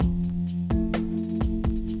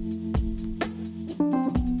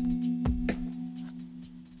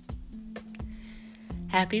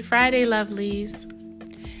Happy Friday, lovelies.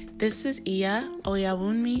 This is Iya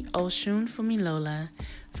Oyawunmi Oshun Fumilola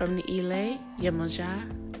from the Ile Yemoja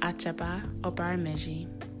Achaba Obarameji.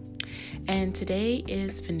 And today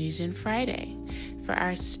is Venusian Friday for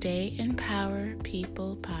our Stay in Power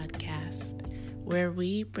People podcast, where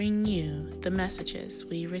we bring you the messages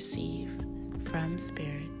we receive from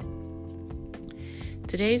Spirit.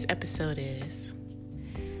 Today's episode is,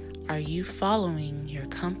 are you following your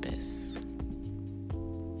compass?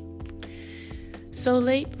 So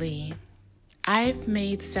lately, I've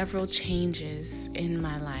made several changes in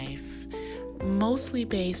my life, mostly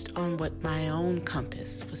based on what my own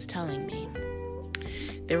compass was telling me.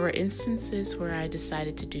 There were instances where I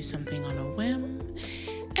decided to do something on a whim,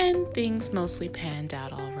 and things mostly panned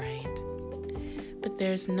out all right. But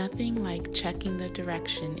there's nothing like checking the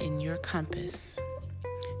direction in your compass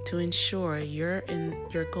to ensure you're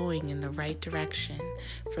going in the right direction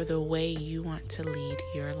for the way you want to lead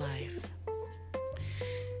your life.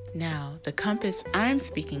 Now, the compass I'm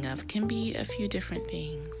speaking of can be a few different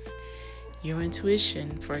things. Your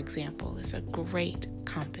intuition, for example, is a great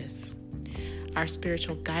compass. Our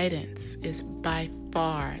spiritual guidance is by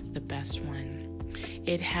far the best one.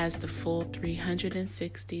 It has the full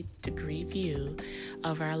 360-degree view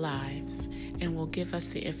of our lives and will give us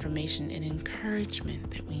the information and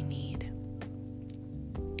encouragement that we need.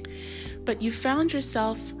 But you found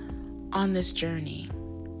yourself on this journey.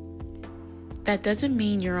 That doesn't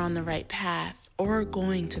mean you're on the right path or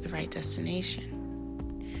going to the right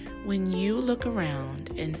destination. When you look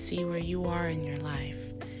around and see where you are in your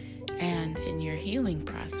life and in your healing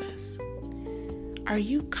process, are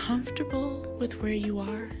you comfortable with where you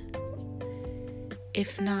are?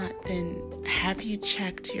 If not, then have you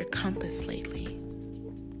checked your compass lately?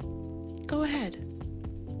 Go ahead.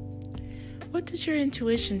 What does your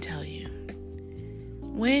intuition tell you?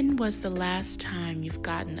 When was the last time you've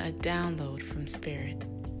gotten a download from Spirit?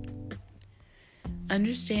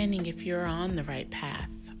 Understanding if you're on the right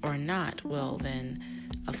path or not will then,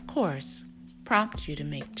 of course, prompt you to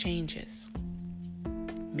make changes.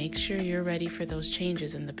 Make sure you're ready for those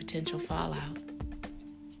changes and the potential fallout.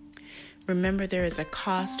 Remember, there is a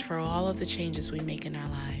cost for all of the changes we make in our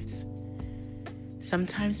lives.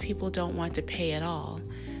 Sometimes people don't want to pay at all,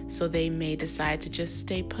 so they may decide to just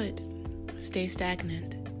stay put. Stay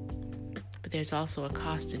stagnant. But there's also a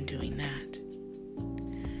cost in doing that.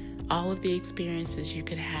 All of the experiences you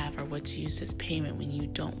could have are what's used as payment when you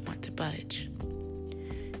don't want to budge.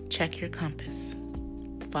 Check your compass.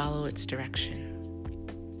 Follow its direction.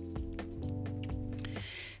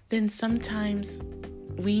 Then sometimes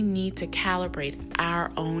we need to calibrate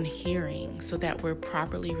our own hearing so that we're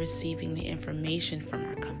properly receiving the information from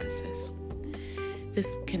our compasses.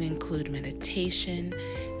 This can include meditation,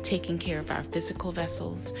 taking care of our physical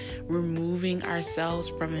vessels, removing ourselves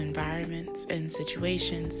from environments and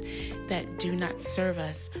situations that do not serve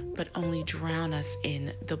us but only drown us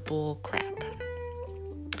in the bull crap.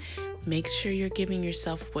 Make sure you're giving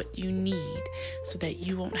yourself what you need so that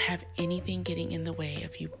you won't have anything getting in the way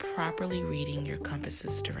of you properly reading your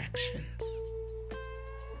compass's directions.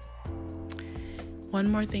 One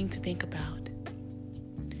more thing to think about.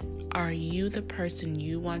 Are you the person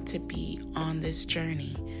you want to be on this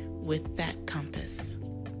journey with that compass?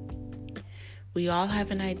 We all have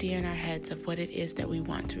an idea in our heads of what it is that we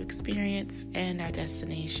want to experience and our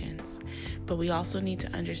destinations, but we also need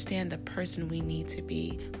to understand the person we need to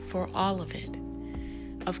be for all of it.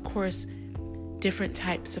 Of course, different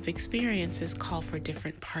types of experiences call for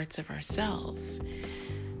different parts of ourselves.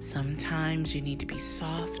 Sometimes you need to be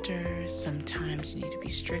softer, sometimes you need to be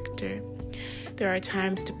stricter. There are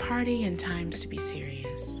times to party and times to be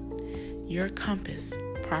serious. Your compass,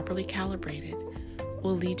 properly calibrated,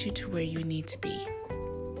 will lead you to where you need to be.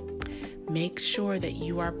 Make sure that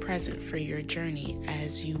you are present for your journey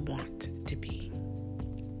as you want to be.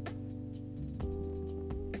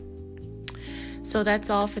 So that's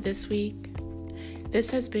all for this week. This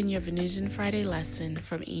has been your Venusian Friday lesson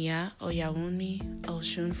from Iya Oyawunmi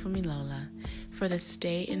Oshun Fumilola for the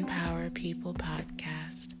Stay in Power People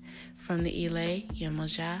podcast from the Ile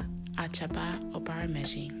Yemoja Achaba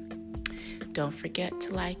Obarameji. Don't forget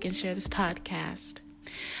to like and share this podcast.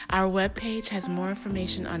 Our webpage has more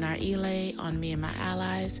information on our Ile, on me and my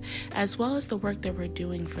allies, as well as the work that we're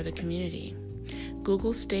doing for the community.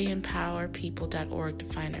 Google stayempowerpeople.org to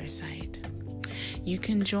find our site. You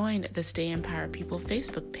can join the Stay in Power People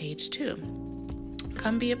Facebook page too.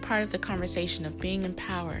 Come be a part of the conversation of being in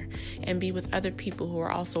power and be with other people who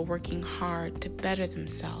are also working hard to better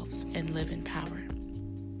themselves and live in power.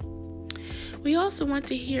 We also want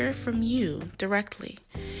to hear from you directly.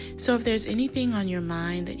 So if there's anything on your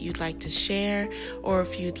mind that you'd like to share, or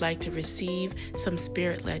if you'd like to receive some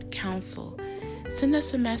spirit-led counsel, send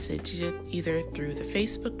us a message either through the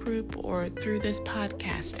Facebook group or through this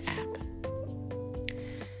podcast app.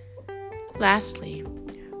 Lastly,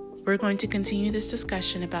 we're going to continue this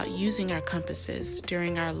discussion about using our compasses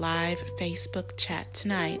during our live Facebook chat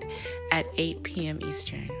tonight at 8 p.m.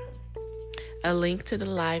 Eastern. A link to the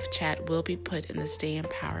live chat will be put in the Stay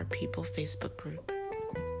Empowered People Facebook group.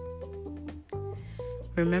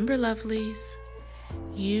 Remember, lovelies,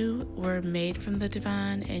 you were made from the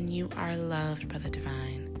divine and you are loved by the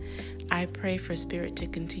divine. I pray for Spirit to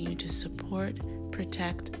continue to support,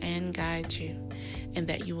 protect, and guide you, and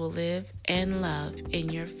that you will live and love in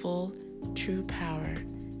your full, true power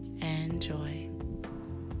and joy.